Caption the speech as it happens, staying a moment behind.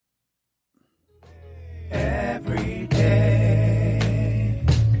day.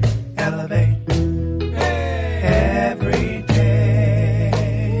 Elevate. Every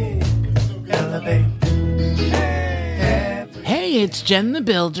day. Elevate. Hey, it's Jen the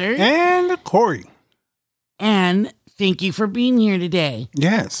Builder. And Corey. And thank you for being here today.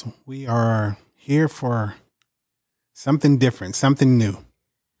 Yes, we are here for something different, something new.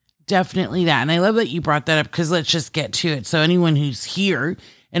 Definitely that. And I love that you brought that up because let's just get to it. So anyone who's here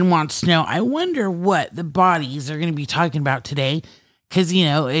and wants to know, I wonder what the bodies are going to be talking about today. Because, you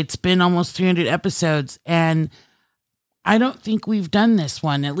know, it's been almost 300 episodes and I don't think we've done this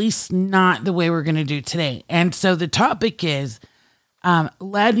one, at least not the way we're going to do today. And so the topic is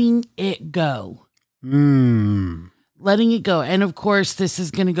letting it go. Letting it go. And of course, this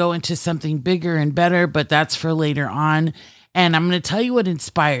is going to go into something bigger and better, but that's for later on. And I'm going to tell you what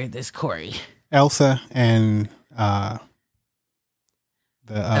inspired this, Corey. Elsa and now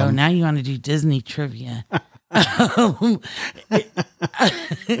you want to do Disney trivia. I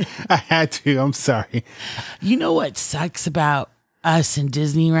had to. I'm sorry. You know what sucks about us and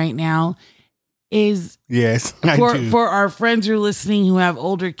Disney right now is yes, for our friends who are listening who have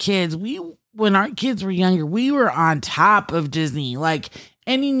older kids. When our kids were younger, we were on top of Disney. Like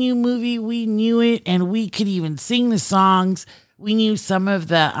any new movie, we knew it, and we could even sing the songs. We knew some of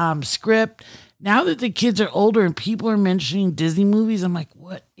the script. Now that the kids are older and people are mentioning Disney movies, I'm like,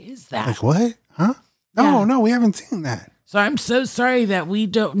 what is that? Like what? Huh? No, we haven't seen that. So I'm so sorry that we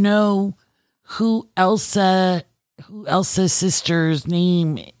don't know who Elsa's sister's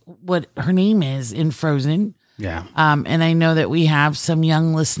name, what her name is in Frozen. Yeah. And I know that we have some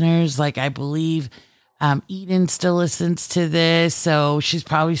young listeners, like I believe Eden still listens to this. So she's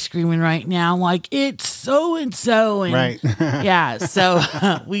probably screaming right now, like, it's so-and-so. And right. yeah. So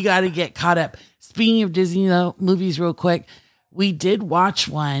we got to get caught up. Speaking of Disney movies real quick, we did watch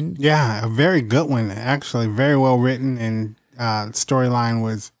one. Yeah, a very good one. Actually, very well written, and storyline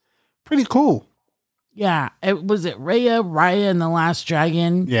was pretty cool. Yeah. Was it Raya and the Last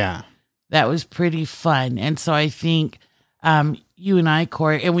Dragon? Yeah. That was pretty fun. And so I think you and I,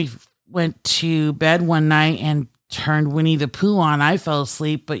 Corey, and we went to bed one night and turned Winnie the Pooh on. I fell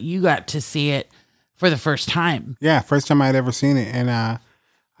asleep, but you got to see it for the first time. Yeah, first time I'd ever seen it. And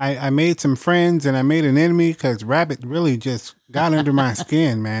I made some friends and I made an enemy because Rabbit really just got under my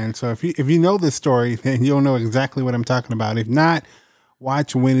skin, man. So if you know this story, then you'll know exactly what I'm talking about. If not,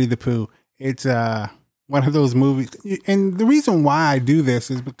 watch Winnie the Pooh. It's one of those movies. And the reason why I do this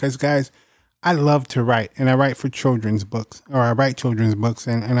is because, guys, I love to write, and I write for children's books, or I write children's books,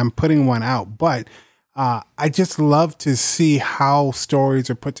 and I'm putting one out. But I just love to see how stories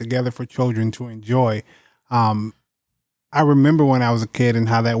are put together for children to enjoy. I remember when I was a kid and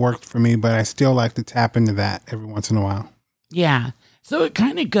how that worked for me, but I still like to tap into that every once in a while. Yeah. So it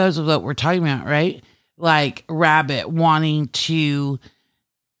kind of goes with what we're talking about, right? Like Rabbit wanting to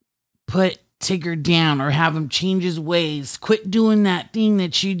put Tigger down or have him change his ways. Quit doing that thing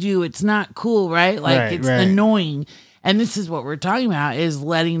that you do. It's not cool, right? Like it's annoying. And this is what we're talking about, is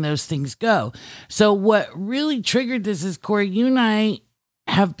letting those things go. So what really triggered this is, Corey, you and I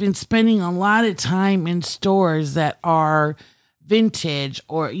have been spending a lot of time in stores that are vintage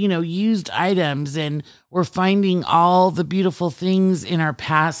or, used items. And we're finding all the beautiful things in our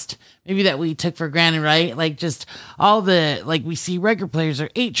past, maybe that we took for granted, right? Like just all we see record players or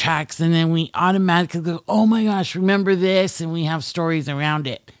 8-tracks, and then we automatically go, oh my gosh, remember this? And we have stories around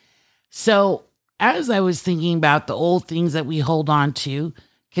it. So as I was thinking about the old things that we hold on to,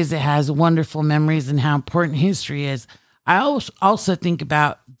 because it has wonderful memories and how important history is, I also think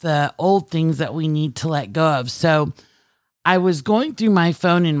about the old things that we need to let go of. So I was going through my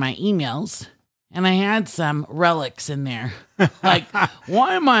phone and my emails, and I had some relics in there. Like,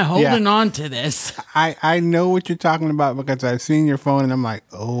 why am I holding on to this? I know what you're talking about because I've seen your phone, and I'm like,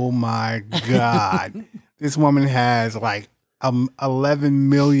 oh my God. This woman has like 11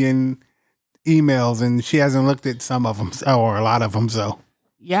 million emails, and she hasn't looked at some of them, or a lot of them. So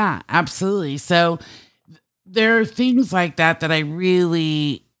yeah, absolutely. So there are things like that I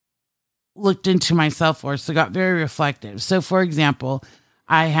really looked into myself for, so got very reflective. So for example,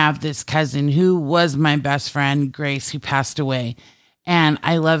 I have this cousin who was my best friend, Grace, who passed away. And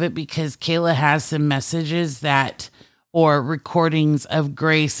I love it because Kayla has some messages or recordings of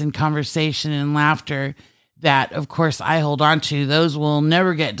Grace and conversation and laughter that, of course, I hold on to. Those will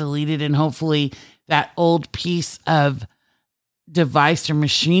never get deleted. And hopefully that old piece of device or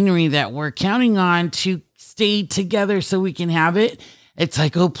machinery that we're counting on to stay together so we can have it, it's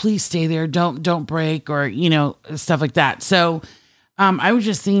like, oh, please stay there. Don't break, or, stuff like that. So I was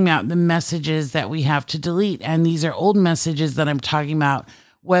just thinking about the messages that we have to delete. And these are old messages that I'm talking about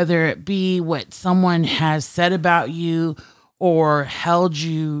whether it be what someone has said about you or held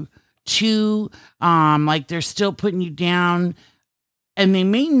you to, like they're still putting you down, and they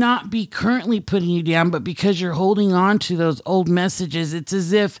may not be currently putting you down, but because you're holding on to those old messages, it's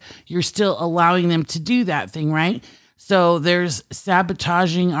as if you're still allowing them to do that thing, right? So there's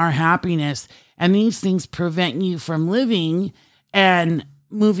sabotaging our happiness, and these things prevent you from living and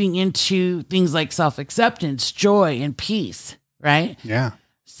moving into things like self-acceptance, joy, and peace, right? Yeah.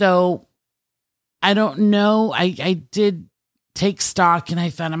 So I don't know. I did take stock and I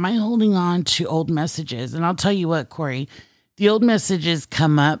thought, am I holding on to old messages? And I'll tell you what, Corey, the old messages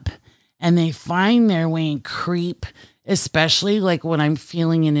come up and they find their way and creep, especially like when I'm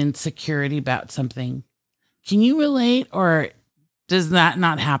feeling an insecurity about something. Can you relate, or does that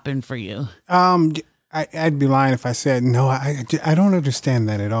not happen for you? I'd be lying if I said, no, I don't understand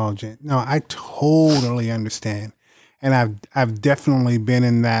that at all, Jen. No, I totally understand. And I've definitely been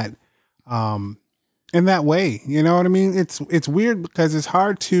in that way. You know what I mean? It's weird because it's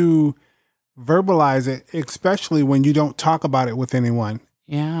hard to verbalize it, especially when you don't talk about it with anyone.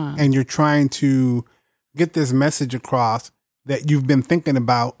 Yeah. And you're trying to get this message across that you've been thinking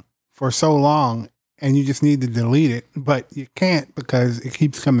about for so long, and you just need to delete it, but you can't because it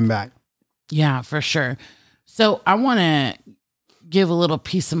keeps coming back. Yeah, for sure. So I want to give a little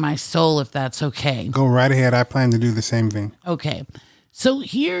piece of my soul, if that's okay. Go right ahead. I plan to do the same thing. Okay. So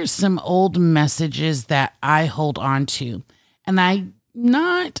here's some old messages that I hold on to. And I'm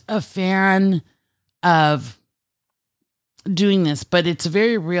not a fan of doing this, but it's a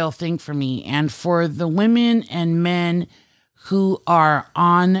very real thing for me. And for the women and men who are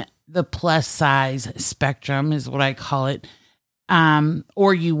on the plus size spectrum is what I call it.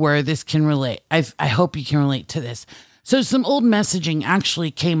 Or you were, this can relate. I hope you can relate to this. So some old messaging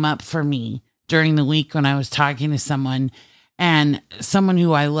actually came up for me during the week when I was talking to someone, and someone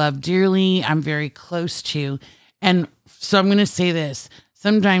who I love dearly, I'm very close to. And so I'm going to say this.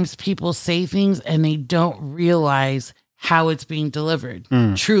 Sometimes people say things and they don't realize how it's being delivered.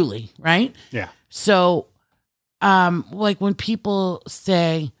 Truly, right? Yeah. So, like when people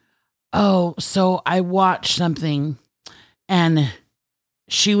say, oh, so I watched something and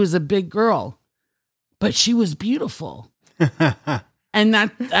she was a big girl, but she was beautiful. And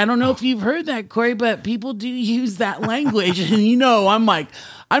that, I don't know if you've heard that, Corey, but people do use that language. And I'm like,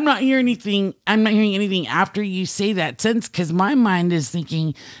 I'm not hearing anything after you say that sentence, because my mind is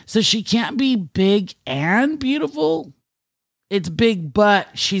thinking, so she can't be big and beautiful. It's big, but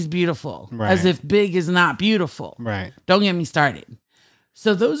she's beautiful. Right. As if big is not beautiful. Right. Don't get me started.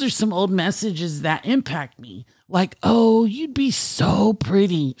 So those are some old messages that impact me. Like, oh, you'd be so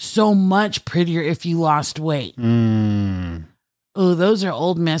pretty, so much prettier if you lost weight. Oh, those are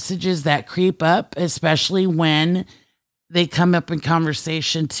old messages that creep up, especially when they come up in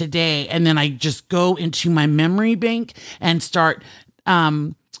conversation today. And then I just go into my memory bank and start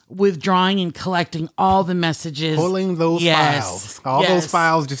withdrawing and collecting all the messages. Pulling those files. All those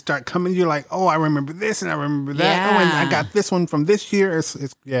files just start coming. You're like, oh, I remember this and I remember that. Yeah. Oh, and I got this one from this year.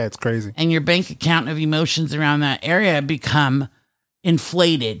 It's crazy. And your bank account of emotions around that area become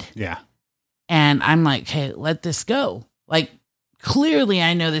inflated. Yeah. And I'm like, hey, let this go. Like, clearly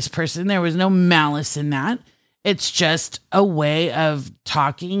I know this person. There was no malice in that. It's just a way of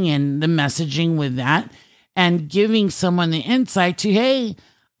talking and the messaging with that and giving someone the insight to, hey,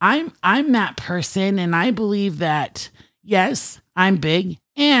 I'm that person, and I believe that, yes, I'm big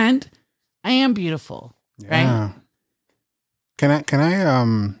and I am beautiful. Yeah. Right?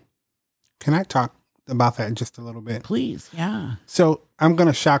 Can I talk about that just a little bit? Please. Yeah. So I'm going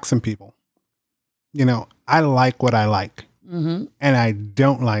to shock some people. I like what I like, and I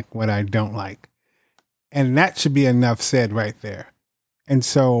don't like what I don't like. And that should be enough said right there. And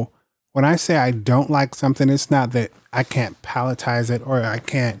so when I say I don't like something, it's not that I can't palletize it or I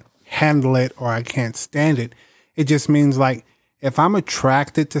can't handle it or I can't stand it. It just means like if I'm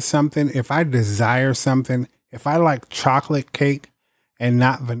attracted to something, if I desire something, if I like chocolate cake and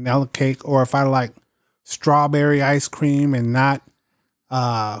not vanilla cake, or if I like strawberry ice cream and not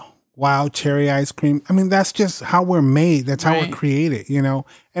wild cherry ice cream. I mean, that's just how we're made. That's how we're created,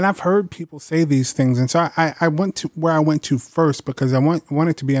 And I've heard people say these things. And so I went to where I went to first because I want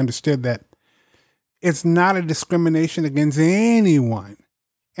it to be understood that it's not a discrimination against anyone.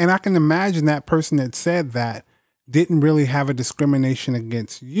 And I can imagine that person that said that didn't really have a discrimination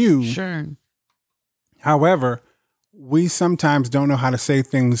against you. Sure. However, we sometimes don't know how to say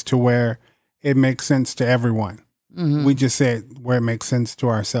things to where it makes sense to everyone. We just say it where it makes sense to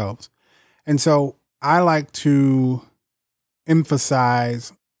ourselves. And so I like to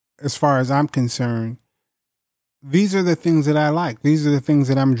emphasize, as far as I'm concerned, these are the things that I like. These are the things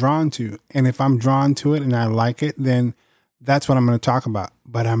that I'm drawn to. And if I'm drawn to it and I like it, then that's what I'm going to talk about.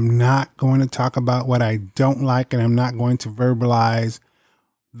 But I'm not going to talk about what I don't like, and I'm not going to verbalize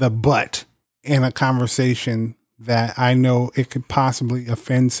the but in a conversation that I know it could possibly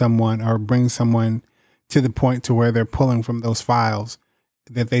offend someone or bring someone to the point to where they're pulling from those files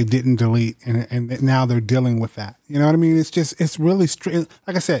that they didn't delete, and that now they're dealing with that. You know what I mean? It's really straight.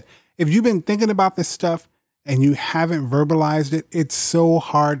 Like I said, if you've been thinking about this stuff and you haven't verbalized it, it's so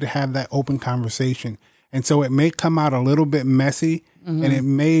hard to have that open conversation. And so it may come out a little bit messy, and it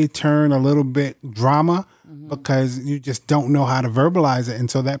may turn a little bit drama because you just don't know how to verbalize it. And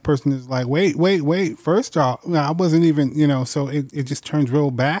so that person is like, wait. First off, I wasn't even, so it just turns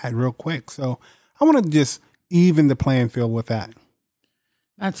real bad real quick. So I want to just even the playing field with that.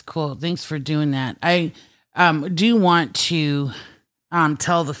 That's cool. Thanks for doing that. I do want to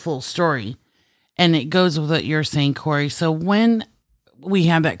tell the full story, and it goes with what you're saying, Corey. So when we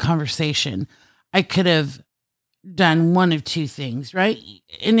had that conversation, I could have done one of two things, right?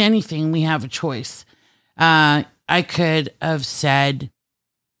 In anything, we have a choice. I could have said,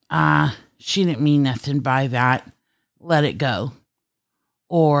 she didn't mean nothing by that. Let it go.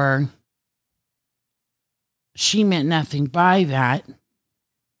 Or she meant nothing by that.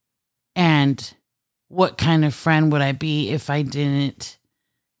 And what kind of friend would I be if I didn't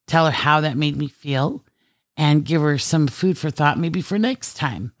tell her how that made me feel and give her some food for thought, maybe for next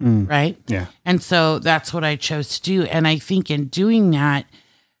time, right? Yeah. And so that's what I chose to do. And I think in doing that,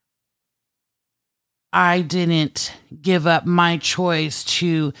 I didn't give up my choice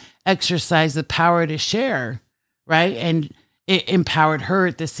to exercise the power to share, right? And it empowered her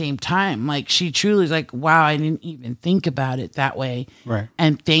at the same time. Like, she truly was like, wow, I didn't even think about it that way. Right.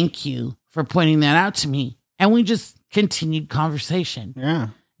 And thank you for pointing that out to me. And we just continued conversation. Yeah.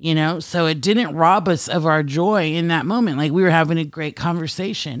 So it didn't rob us of our joy in that moment. Like, we were having a great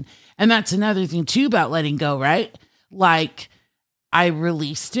conversation. And that's another thing too about letting go, right? Like, I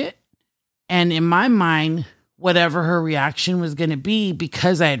released it. And in my mind, whatever her reaction was going to be,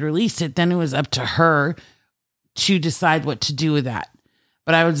 because I had released it, then it was up to her to decide what to do with that.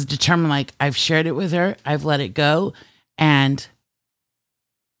 But I was determined, like, I've shared it with her, I've let it go, and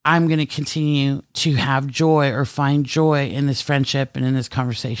I'm going to continue to have joy or find joy in this friendship and in this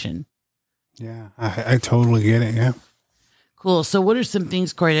conversation. Yeah, I totally get it. Yeah. Cool. So what are some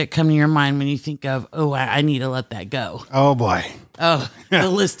things, Corey, that come to your mind when you think of, I need to let that go? Oh, boy. Oh, the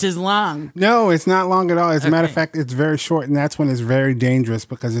list is long. No, it's not long at all. As a matter of fact, it's very short, and that's when it's very dangerous,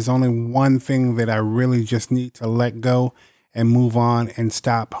 because there's only one thing that I really just need to let go and move on and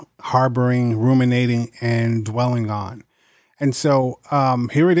stop harboring, ruminating, and dwelling on. And so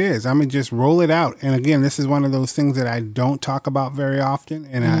here it is. I'm going to just roll it out. And again, this is one of those things that I don't talk about very often.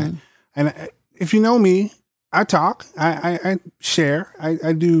 And if you know me, I talk, I share,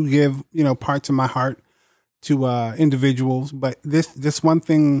 I do give, parts of my heart to individuals, but this one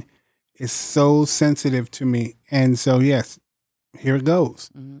thing is so sensitive to me. And so, yes, here it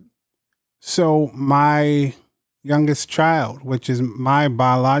goes. Mm-hmm. So my youngest child, which is my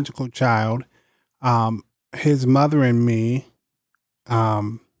biological child, his mother and me,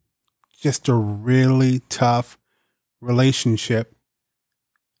 just a really tough relationship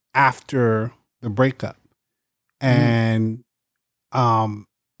after the breakup. And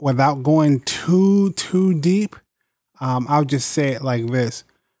without going too deep, I'll just say it like this.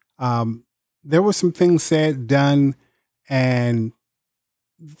 There were some things said, done, and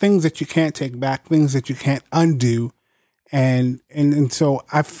things that you can't take back, things that you can't undo. And so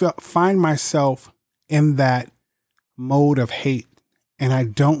I find myself in that mode of hate, and I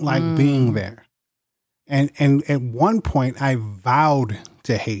don't like being there. And at one point I vowed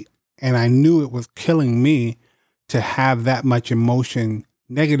to hate, and I knew it was killing me to have that much emotion,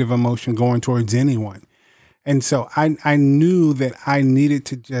 negative emotion going towards anyone. And so I knew that I needed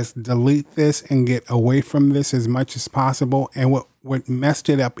to just delete this and get away from this as much as possible. And what messed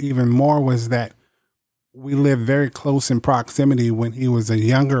it up even more was that we lived very close in proximity when he was a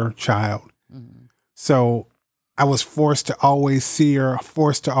younger child. Mm-hmm. So I was forced to always see her,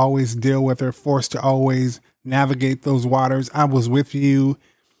 forced to always deal with her, forced to always navigate those waters. I was with you.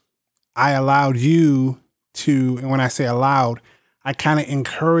 I allowed you to, and when I say allowed, I kind of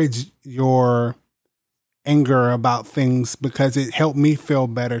encouraged your anger about things because it helped me feel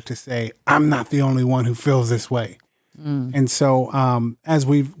better to say, I'm not the only one who feels this way. And so as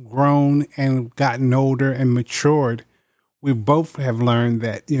we've grown and gotten older and matured, we both have learned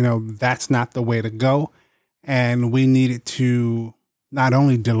that, that's not the way to go. And we needed to not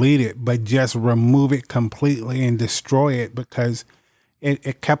only delete it, but just remove it completely and destroy it, because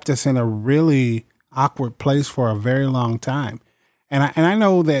it kept us in a really awkward place for a very long time. And I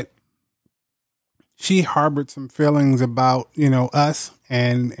know that she harbored some feelings about, us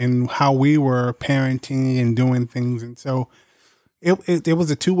and how we were parenting and doing things. And so it was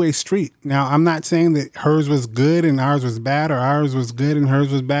a two-way street. Now, I'm not saying that hers was good and ours was bad, or ours was good and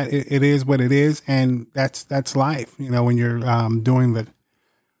hers was bad. It is what it is. And that's life, when you're doing the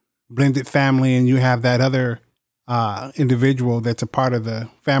blended family and you have that other individual that's a part of the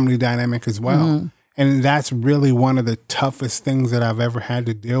family dynamic as well. Mm-hmm. And that's really one of the toughest things that I've ever had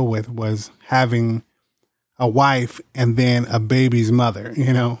to deal with, was having a wife and then a baby's mother,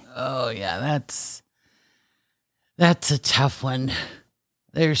 Oh yeah, that's a tough one.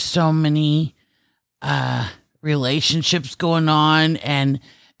 There's so many relationships going on, and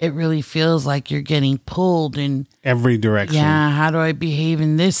it really feels like you're getting pulled in every direction. Yeah, how do I behave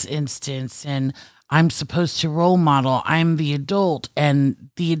in this instance? And I'm supposed to role model. I'm the adult, and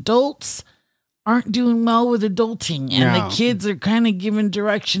the adults aren't doing well with adulting, and the kids are kind of giving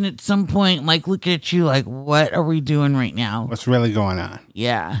direction at some point, like looking at you like, what are we doing right now? What's really going on?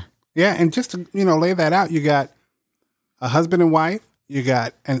 Yeah. Yeah, and just to, lay that out, you got a husband and wife, you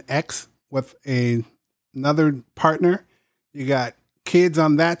got an ex with another partner, you got kids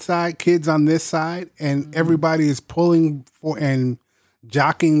on that side, kids on this side, and everybody is pulling for and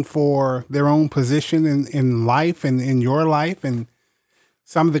jockeying for their own position in life and in your life. And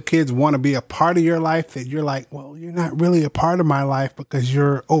some of the kids want to be a part of your life that you're like, well, you're not really a part of my life because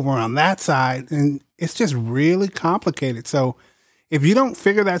you're over on that side. And it's just really complicated. So if you don't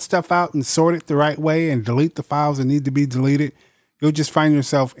figure that stuff out and sort it the right way and delete the files that need to be deleted, you'll just find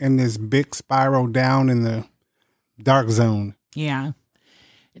yourself in this big spiral down in the dark zone. Yeah.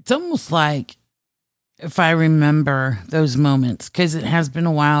 It's almost like, if I remember those moments, because it has been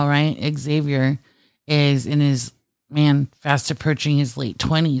a while, right? Xavier is in his, fast approaching his late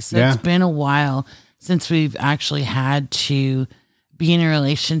 20s. So It's been a while since we've actually had to be in a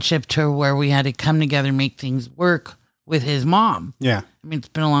relationship to where we had to come together, make things work with his mom. Yeah. It's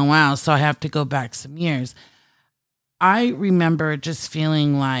been a long while, so I have to go back some years. I remember just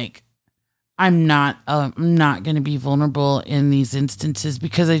feeling like I'm not going to be vulnerable in these instances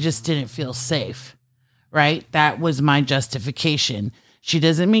because I just didn't feel safe, right? That was my justification. She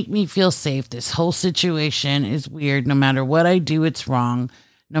doesn't make me feel safe. This whole situation is weird. No matter what I do, it's wrong.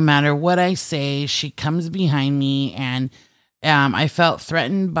 No matter what I say, she comes behind me. And I felt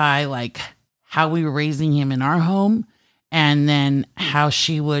threatened by like how we were raising him in our home. And then how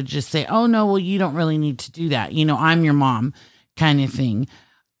she would just say, oh, no, well, you don't really need to do that. I'm your mom kind of thing.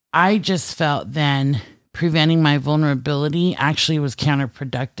 I just felt then preventing my vulnerability actually was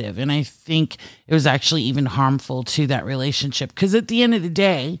counterproductive. And I think it was actually even harmful to that relationship. Because at the end of the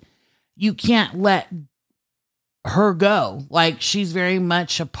day, you can't let her go. Like, she's very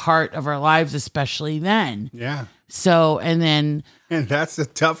much a part of our lives, especially then. Yeah. So, and that's the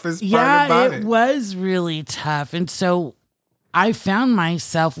toughest part about it. It was really tough. And so I found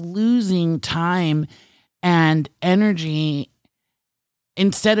myself losing time and energy.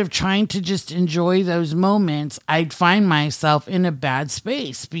 Instead of trying to just enjoy those moments, I'd find myself in a bad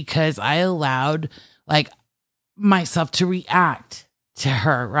space because I allowed like myself to react to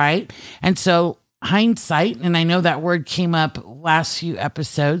her. Right. And so hindsight, and I know that word came up last few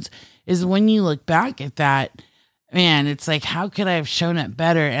episodes, is when you look back at that, man, it's like, how could I have shown up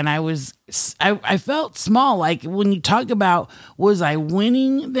better? And I felt small. Like when you talk about, was I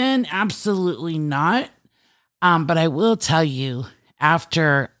winning then? Absolutely not. But I will tell you,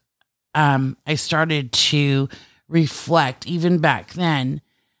 after I started to reflect, even back then,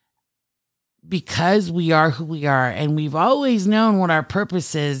 because we are who we are and we've always known what our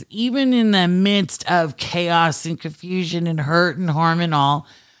purpose is, even in the midst of chaos and confusion and hurt and harm and all,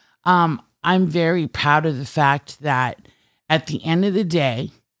 I'm very proud of the fact that at the end of the day,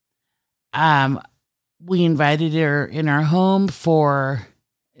 we invited her in our home for,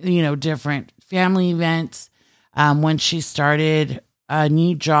 different family events. When she started a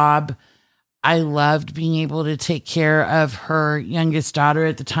new job, I loved being able to take care of her youngest daughter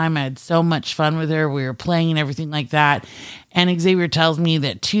at the time. I had so much fun with her. We were playing and everything like that. And Xavier tells me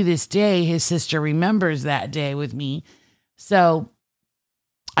that to this day, his sister remembers that day with me. So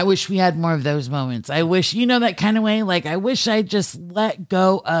I wish we had more of those moments. I wish, that kind of way, like I wish I just let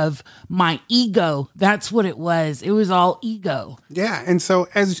go of my ego. That's what it was. It was all ego. Yeah. And so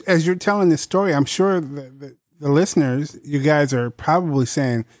as you're telling this story, I'm sure the listeners, you guys are probably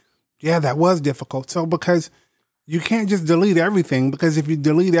saying, yeah, that was difficult. So because you can't just delete everything, because if you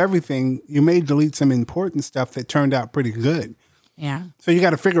delete everything, you may delete some important stuff that turned out pretty good. Yeah. So you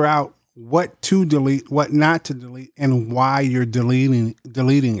got to figure out what to delete, what not to delete, and why you're deleting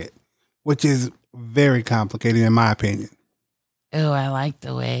it, which is very complicated in my opinion. Oh, I like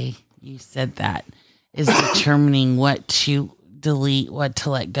the way you said that. Is determining what to delete, what to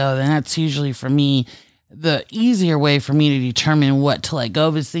let go. And that's usually for me the easier way for me to determine what to let go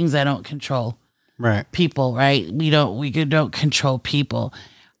of is things I don't control. Right. People, right? We don't control people.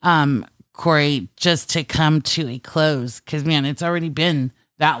 Corey, just to come to a close, because man, it's already been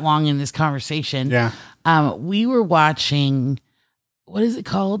that long in this conversation. Yeah. We were watching, what is it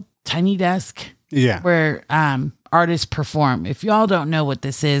called? Tiny Desk? Yeah. Where artists perform. If y'all don't know what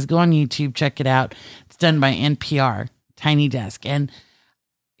this is, go on YouTube, check it out. It's done by NPR, Tiny Desk. And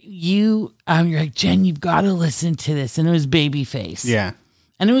you're like, Jen, you've got to listen to this. And it was Babyface. Yeah.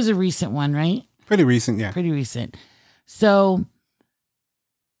 And it was a recent one, right? Pretty recent, yeah. Pretty recent. So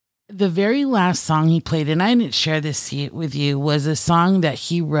the very last song he played, and I didn't share this with you, was a song that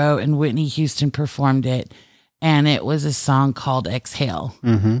he wrote and Whitney Houston performed it. And it was a song called Exhale.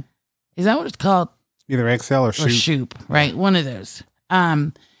 Mm-hmm. Is that what it's called? Either Exhale or Shoop. Or Shoop, right? One of those.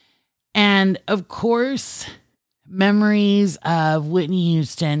 And of course, memories of Whitney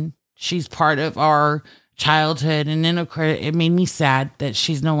Houston. She's part of our childhood. And then, of course, it made me sad that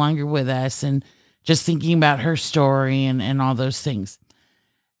she's no longer with us and just thinking about her story and all those things.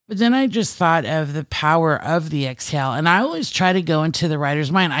 But then I just thought of the power of the exhale. And I always try to go into the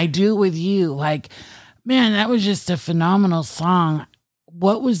writer's mind. I do it with you. Like, man, that was just a phenomenal song.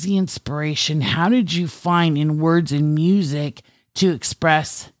 What was the inspiration? How did you find in words and music to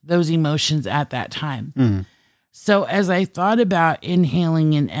express those emotions at that time? Mm. So as I thought about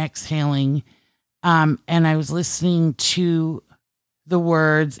inhaling and exhaling, and I was listening to the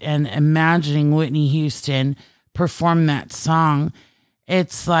words and imagining Whitney Houston perform that song,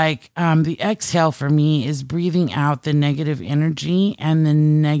 it's like the exhale for me is breathing out the negative energy and the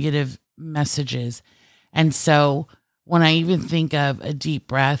negative messages. And so when I even think of a deep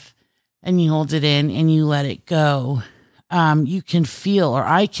breath and you hold it in and you let it go, you can feel, or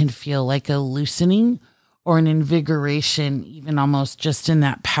I can feel, like a loosening or an invigoration, even almost just in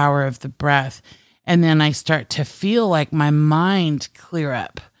that power of the breath. And then I start to feel like my mind clear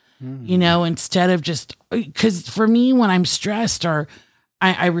up, you know, instead of just, because for me, when I'm stressed or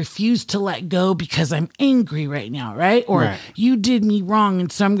I refuse to let go because I'm angry right now, right? Or Right. You did me wrong,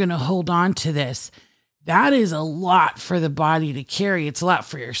 and so I'm going to hold on to this. That is a lot for the body to carry. It's a lot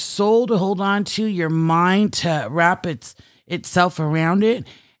for your soul to hold on to, your mind to wrap itself around it.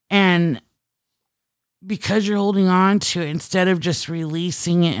 And because you're holding on to it, instead of just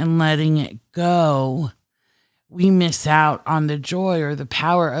releasing it and letting it go, we miss out on the joy or the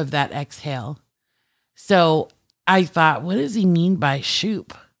power of that exhale. So I thought, what does he mean by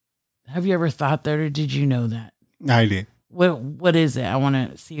shoop? Have you ever thought that, or did you know that? I did. What is it? I want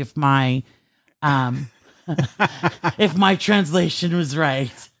to see if my if my translation was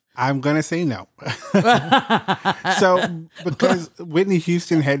right. I'm going to say no. So, because Whitney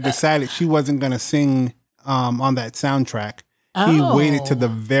Houston had decided she wasn't going to sing on that soundtrack, he waited to the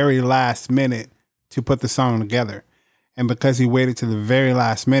very last minute to put the song together. And because he waited to the very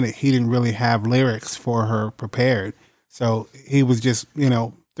last minute, he didn't really have lyrics for her prepared. So he was just,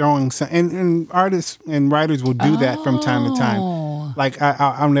 throwing some, and artists and writers will do that from time to time. Like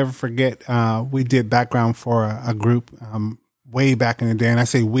I'll never forget, we did background for a group way back in the day. And I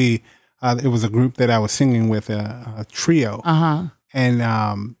say we, it was a group that I was singing with, a trio.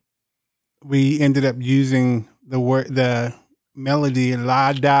 And we ended up using the melody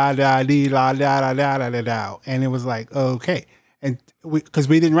la da da dee la da da da da da da, and it was like, okay, and because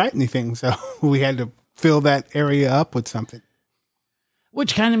we didn't write anything, so we had to fill that area up with something,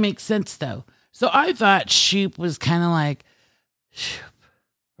 which kind of makes sense though. So I thought shoop was kind of like shoop,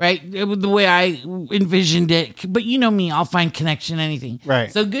 right? It was the way I envisioned it, but you know me, I'll find connection anything, right?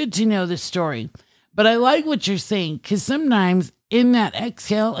 So good to know the story. But I like what you're saying, because sometimes in that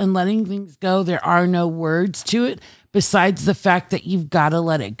exhale and letting things go, there are no words to it besides the fact that you've got to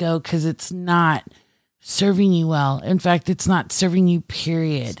let it go because it's not serving you well. In fact, it's not serving you,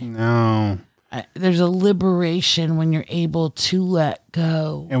 period. No. There's a liberation when you're able to let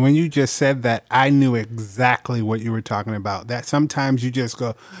go. And when you just said that, I knew exactly what you were talking about. That sometimes you just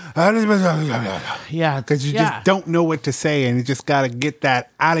go, yeah, because you just don't know what to say, and you just got to get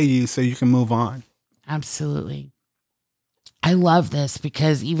that out of you so you can move on. Absolutely. I love this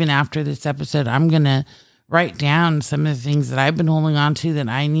because even after this episode, I'm going to write down some of the things that I've been holding on to that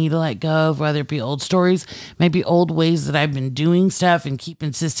I need to let go of, whether it be old stories, maybe old ways that I've been doing stuff and keep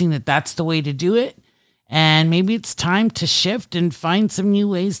insisting that that's the way to do it. And maybe it's time to shift and find some new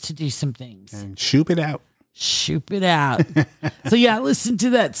ways to do some things. And shoop it out. Shoop it out. So yeah, listen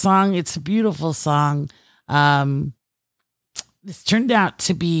to that song. It's a beautiful song. This turned out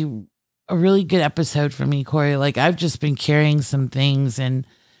to be a really good episode for me, Corey. Like, I've just been carrying some things, and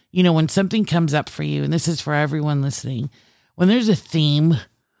when something comes up for you, and this is for everyone listening, when there's a theme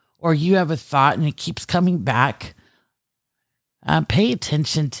or you have a thought and it keeps coming back, pay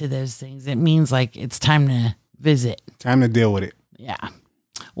attention to those things. It means like it's time to visit. Time to deal with it. Yeah.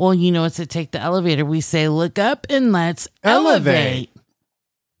 Well, it's to take the elevator. We say, look up and let's elevate.